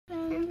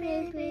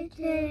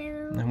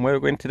And where are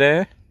we going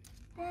today?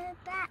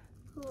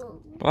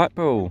 Blackpool.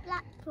 Blackpool.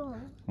 Blackpool.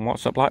 And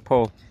what's at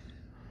Blackpool?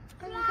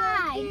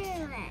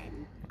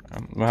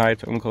 Right,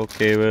 Uncle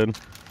Keiron.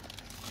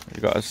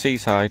 We've got a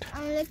Seaside.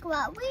 And look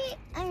what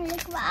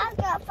I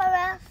got for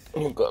us.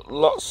 We've got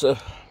lots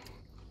of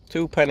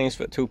 2 pennies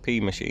for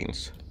 2p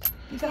machines.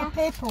 You've got a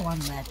paper one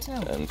there too.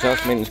 And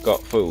Jasmine's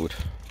got food.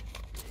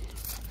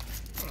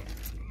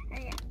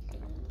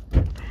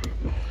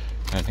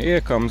 And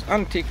here comes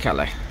Auntie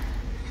Kelly.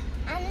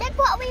 And look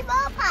what we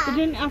bought her. They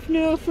didn't have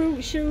no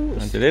fruit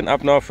shoots. And they didn't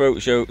have no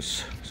fruit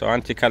shoots, so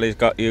Auntie Kelly's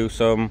got you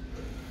some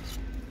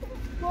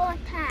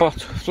Water.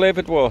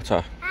 Flavoured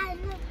water. I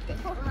love the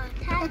water.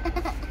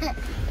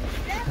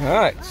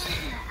 Right,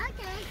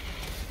 Okay.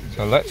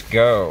 so let's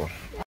go.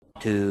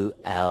 2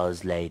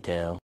 hours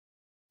later.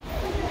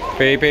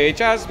 Baby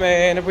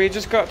Jasmine, have we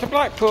just got to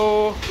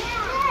Blackpool?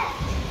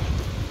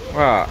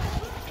 What?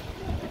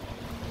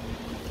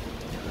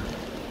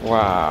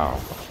 Wow.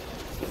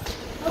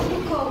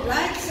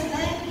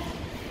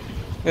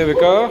 Here we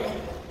go.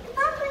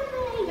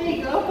 There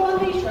you go, go on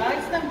these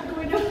rides, then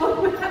going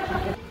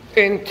up.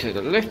 Into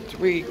the lift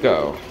we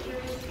go.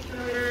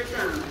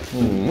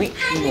 Which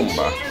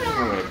number?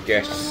 I'm going to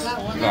guess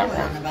that one.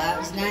 About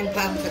it's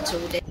 £9 for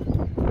 2 days.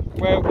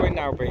 Where are we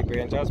now, Brie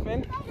and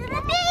Jasmine?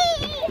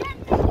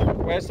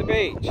 Where's the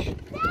beach?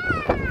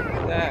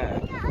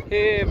 There.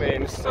 Here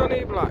in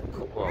sunny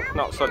Blackpool. Well,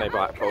 not sunny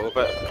Blackpool,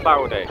 but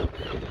cloudy.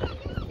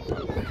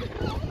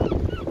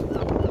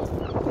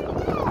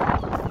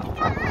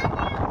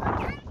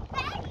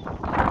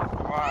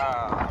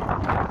 Wow.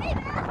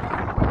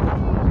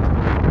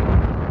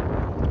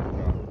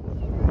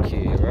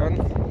 Keiron,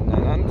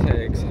 Nanan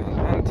takes and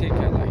Auntie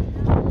Kelly.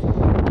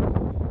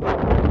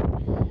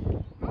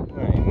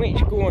 Right,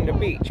 which go on the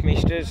beach,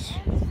 misters?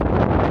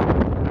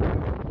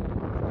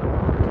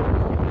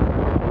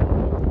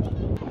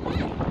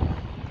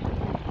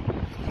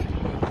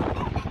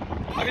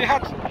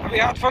 Have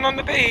you had fun on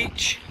the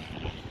beach?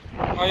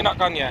 Oh, you're not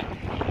gone yet?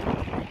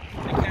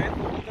 Okay,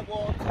 the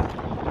water.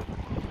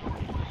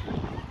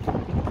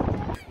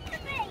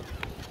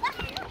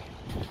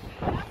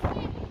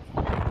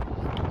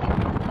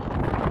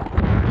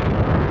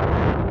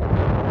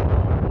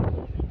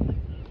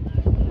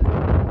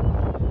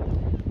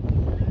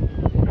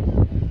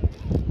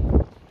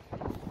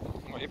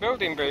 What are you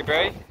building,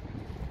 Brie?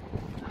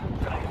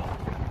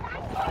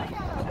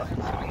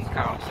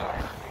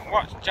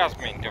 What's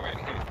Jasmine doing?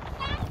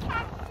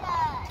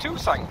 2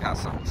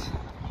 sandcastles.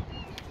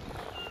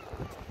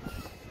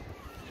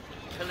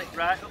 Fill it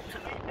right up to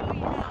the...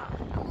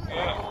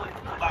 Yeah.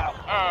 Wow.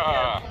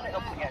 Fill it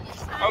up again.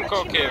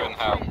 Uncle Keiron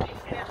help.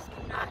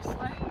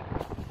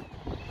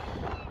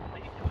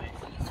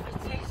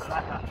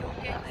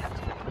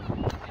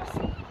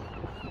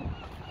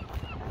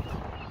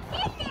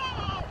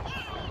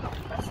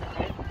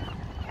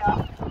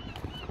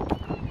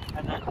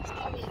 And then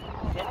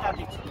get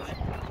Daddy to do it.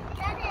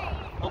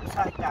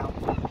 Upside down,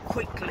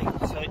 quickly,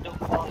 so it don't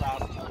fall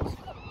out.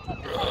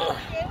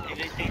 If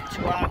it did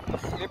too hard.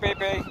 Hey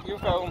baby, you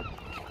film.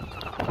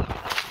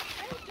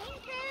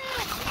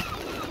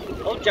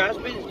 Oh,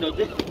 Jasmine's done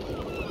it.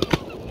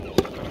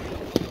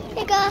 Here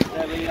you go.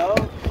 There we go.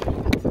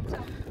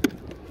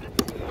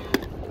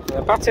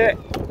 Pat it.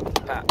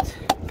 Pat.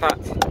 Pat.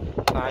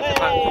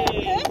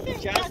 Hey!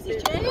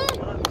 Jasmine's done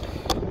one.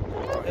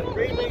 The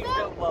Bree's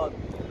done one.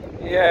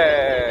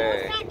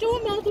 Yay. I do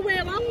them all the way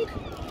along.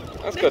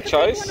 That's a good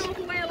choice. All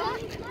the way along.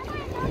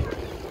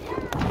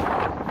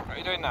 What are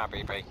you doing now,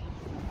 BB?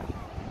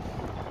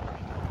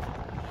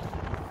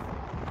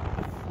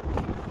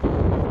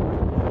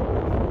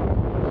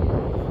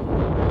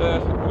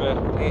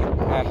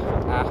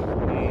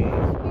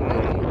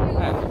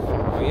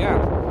 Oh yeah.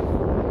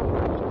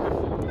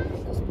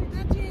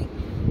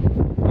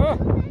 Oh,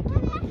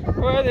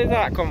 where did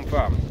that come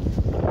from?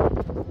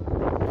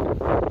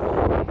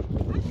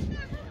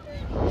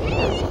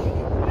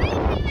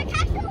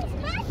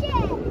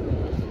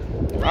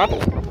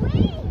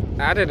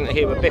 I didn't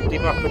hear a 50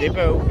 boppity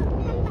boo.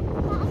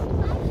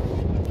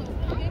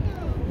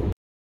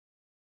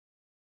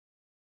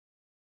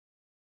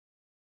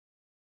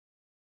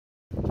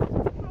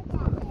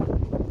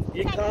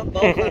 You can't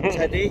both that,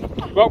 Teddy.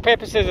 Rock,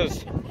 paper,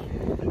 scissors.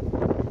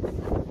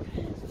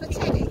 For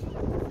Teddy.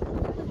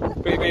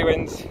 BB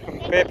wins.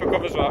 Paper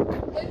covers rock.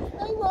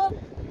 Who won?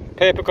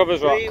 Paper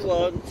covers rock.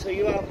 3-1, so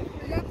you have...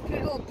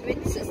 Oh,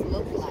 Princess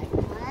look like,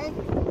 eh?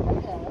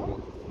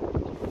 Hello.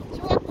 Do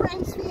we have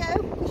friends for you?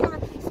 Because you're a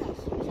princess.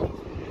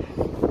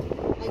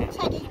 And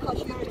Teddy, because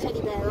you're a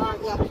teddy bear,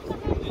 aren't you?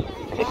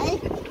 Eh?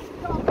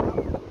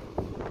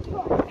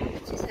 What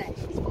is it?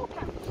 It's £4.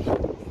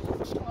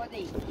 Or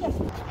these? Yes.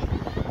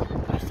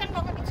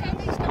 Let me turn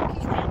these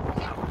donkeys round.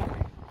 Yeah.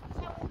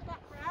 So in the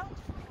background.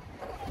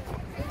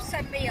 You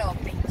send me your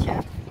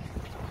picture.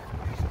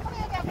 Come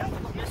here, Gabby.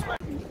 This way.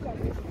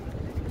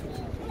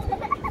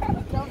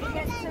 Don't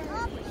forget to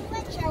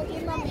shout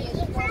your mummy as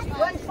you go.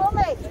 Run for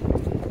me.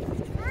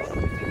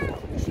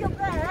 Is she up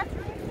there?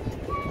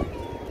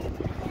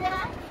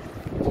 Yeah.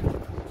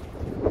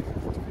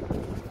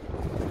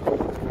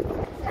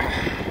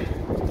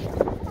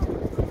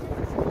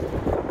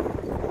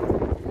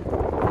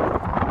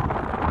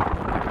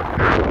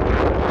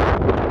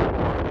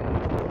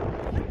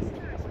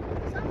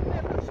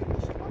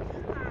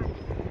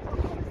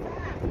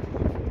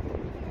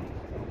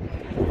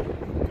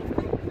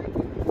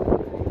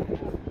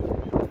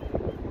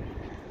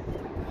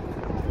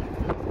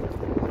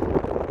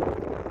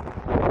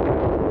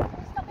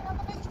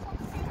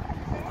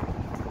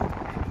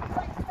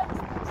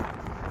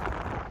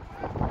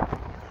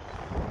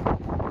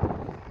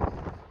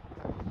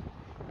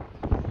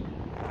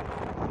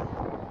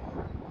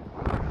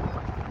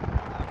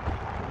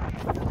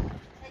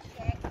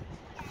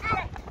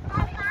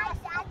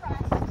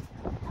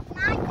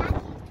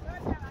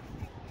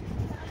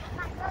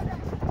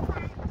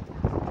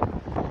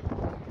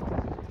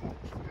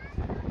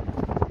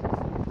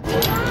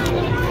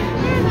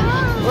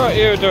 What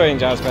are you doing,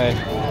 Jasmine?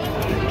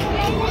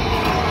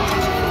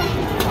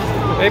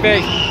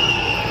 Baby, what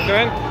are you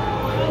doing?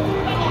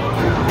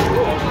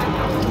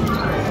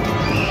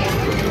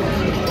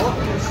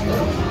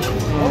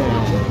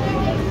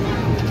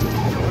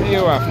 What are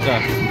you after?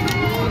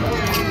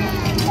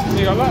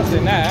 You got lots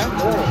in there.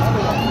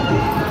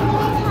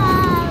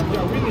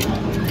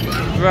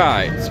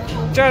 Right,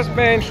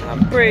 Jasmine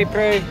and Brie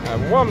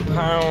and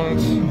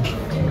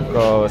 £1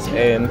 goes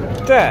in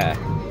there.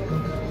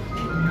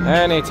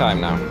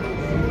 Anytime now.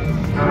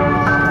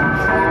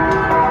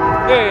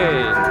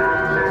 Hey!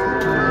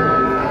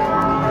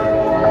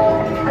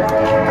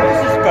 This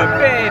is for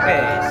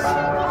babies.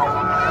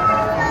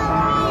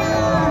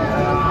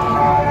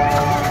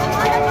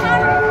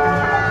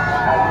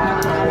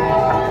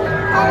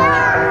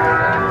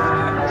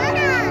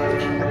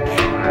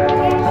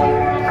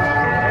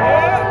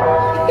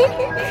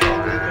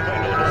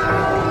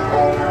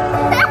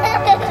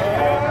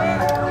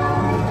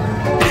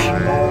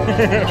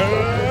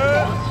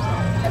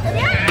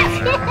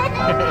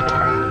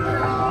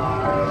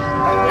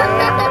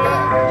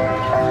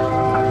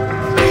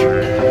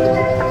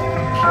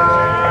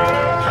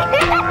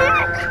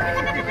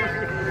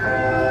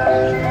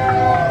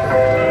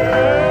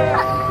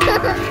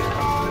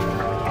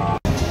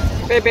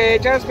 Baby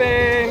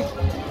Jasmine!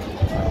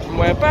 And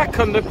we're back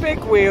on the big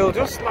wheel,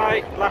 just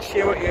like last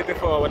year or year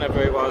before,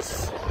 whenever it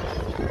was.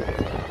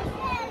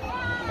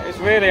 It's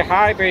really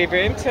high,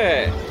 baby, isn't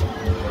it?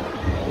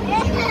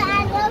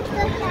 I love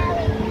the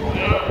carrot.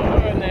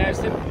 And there's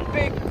the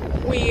big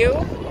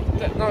wheel.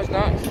 No, it's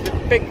not. It's the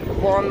big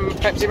one,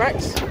 Pepsi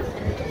Max.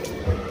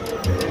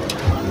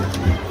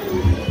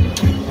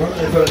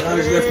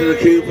 Guys left in the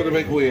queue for the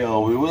big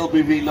wheel. We will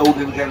be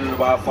reloading again in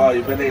about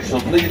 5 minutes, so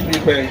please be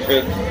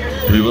patient.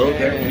 We will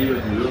get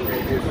you.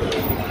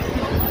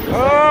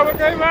 Oh, we're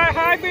going right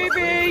high,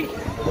 baby!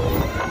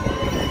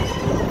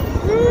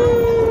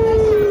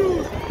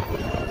 Woo!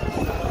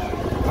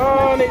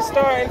 Oh, and it's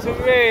starting to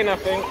rain, I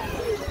think.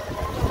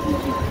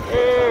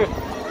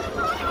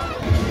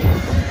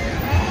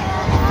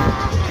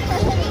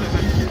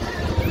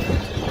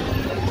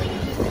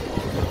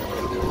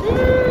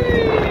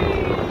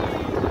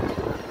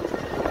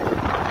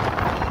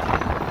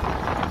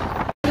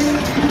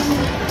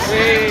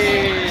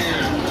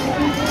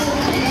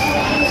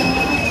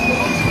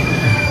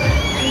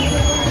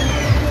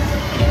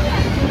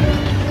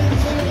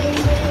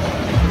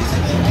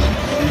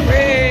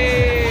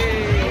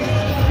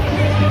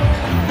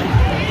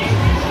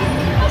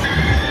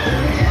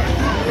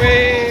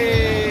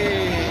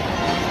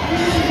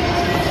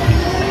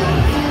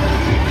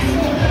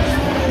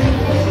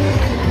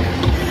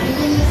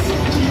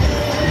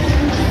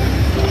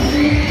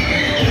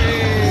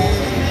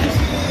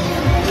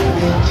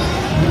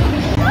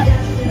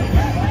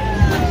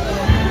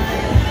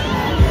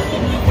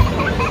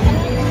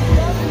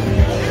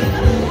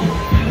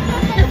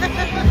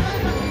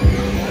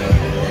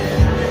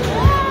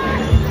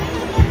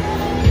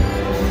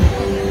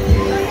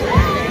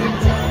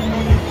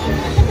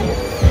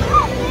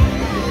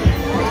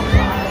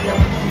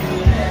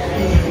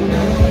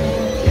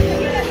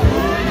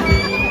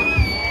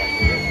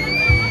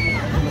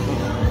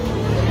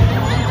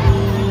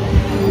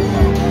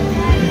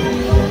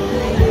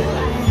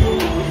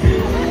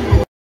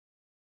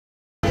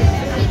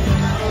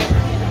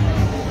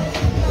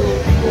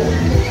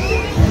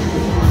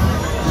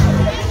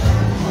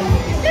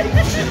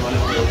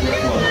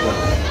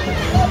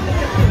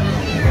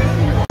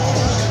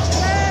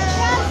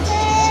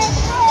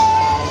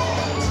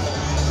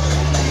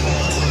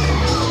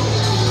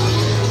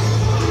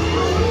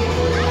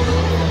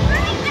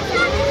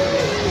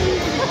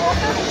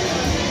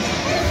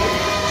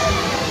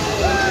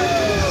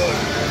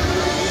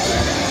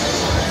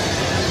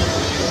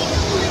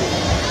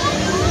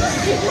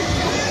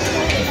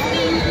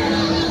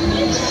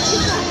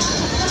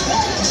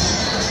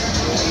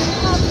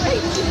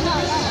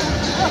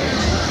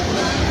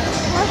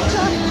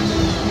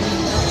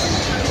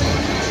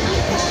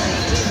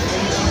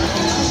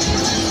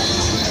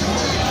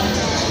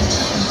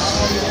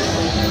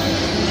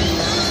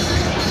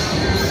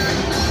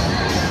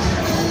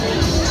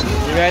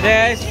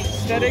 Ready,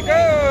 steady, go!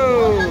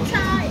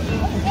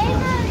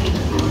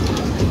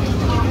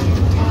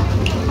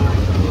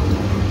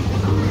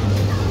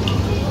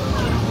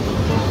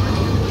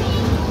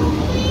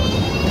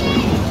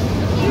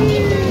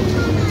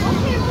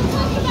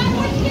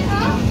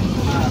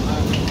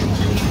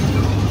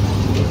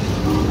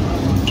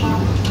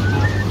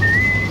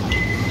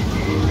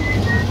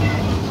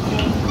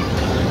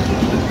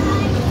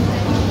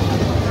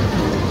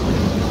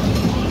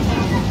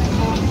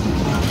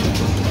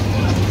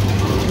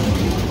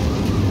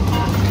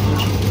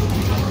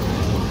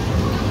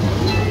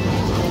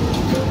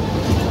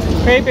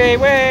 Baby,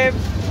 wave!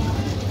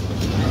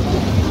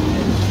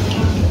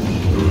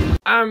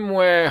 And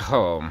we're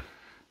home.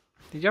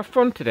 Did you have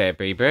fun today,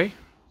 BB?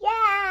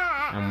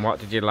 Yeah. And what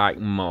did you like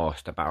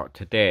most about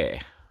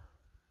today?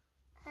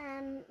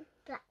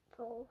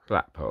 Blackpool.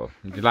 Blackpool.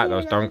 Did you like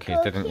those donkeys,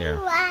 Uncle didn't you?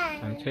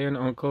 Keiron. Auntie and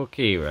Uncle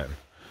Keiron.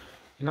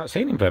 You've not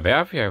seen him for a bit,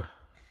 have you?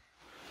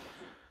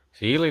 So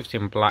he lives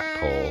in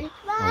Blackpool,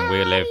 and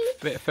we live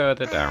a bit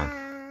further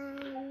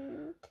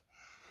down.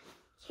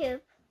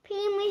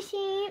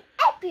 Machine,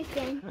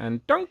 everything.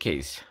 And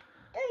donkeys.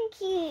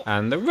 Donkey.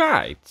 And the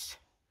rides.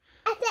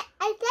 I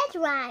said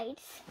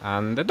rides.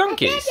 And the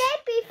donkeys. I said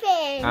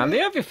everything. And the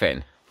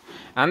everything.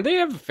 And the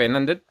everything,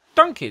 and the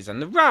donkeys, and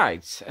the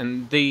rides,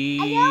 and the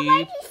I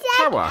already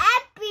said tower.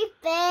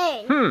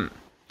 everything.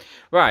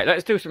 Right,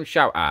 let's do some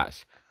shout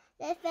outs.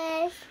 The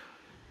first,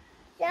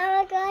 so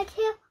I go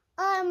to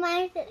all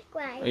my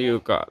subscribers.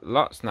 You've got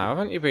lots now,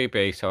 haven't you,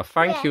 Brie? So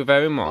thank you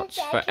very much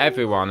for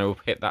everyone who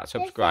hit that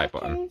subscribe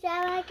button. So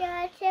I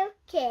go to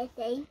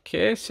Casey.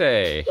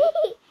 Casey.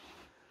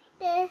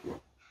 The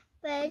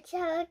third, so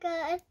I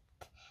go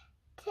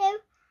to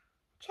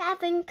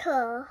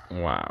Travancore.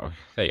 Wow,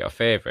 they're your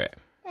favourite.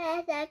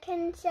 The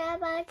second, so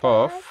I go.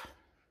 Fourth.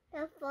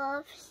 The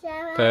fourth, so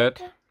I Third.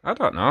 go. I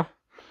don't know.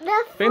 The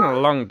fourth, Been a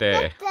long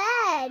day. The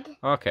third.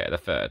 Okay, the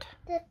third.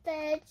 The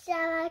third, so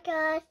I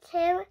go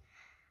to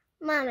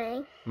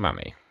Mummy.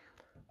 Mummy.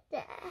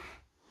 The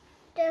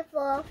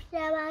fourth, so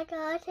I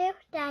go to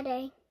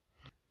Daddy.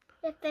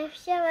 The fifth,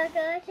 so I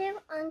go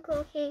to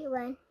Uncle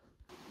Keiron.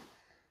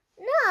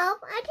 No,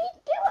 I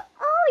didn't do it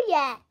all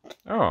yet.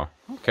 Oh,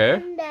 okay.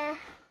 And the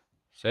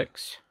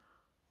 6.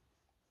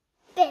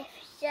 fifth,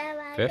 so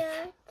I Fifth.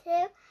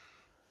 go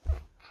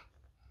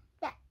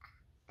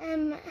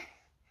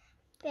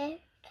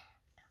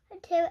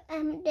to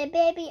the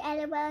baby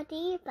LOL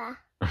diva.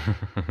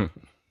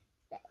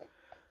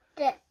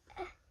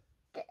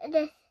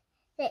 The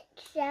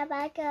sixth, so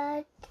I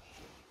go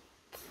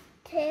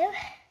to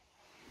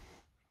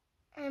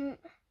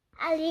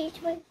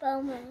Alice with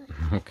Bowman.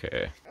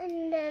 Okay.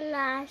 And the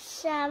last,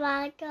 so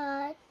I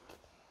go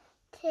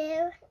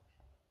to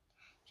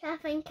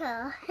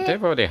Travancore.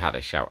 They've already had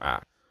a shout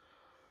out.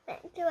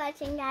 Thanks for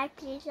watching, guys.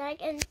 Please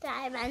like and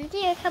subscribe and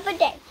see you in a couple of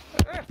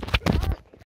days.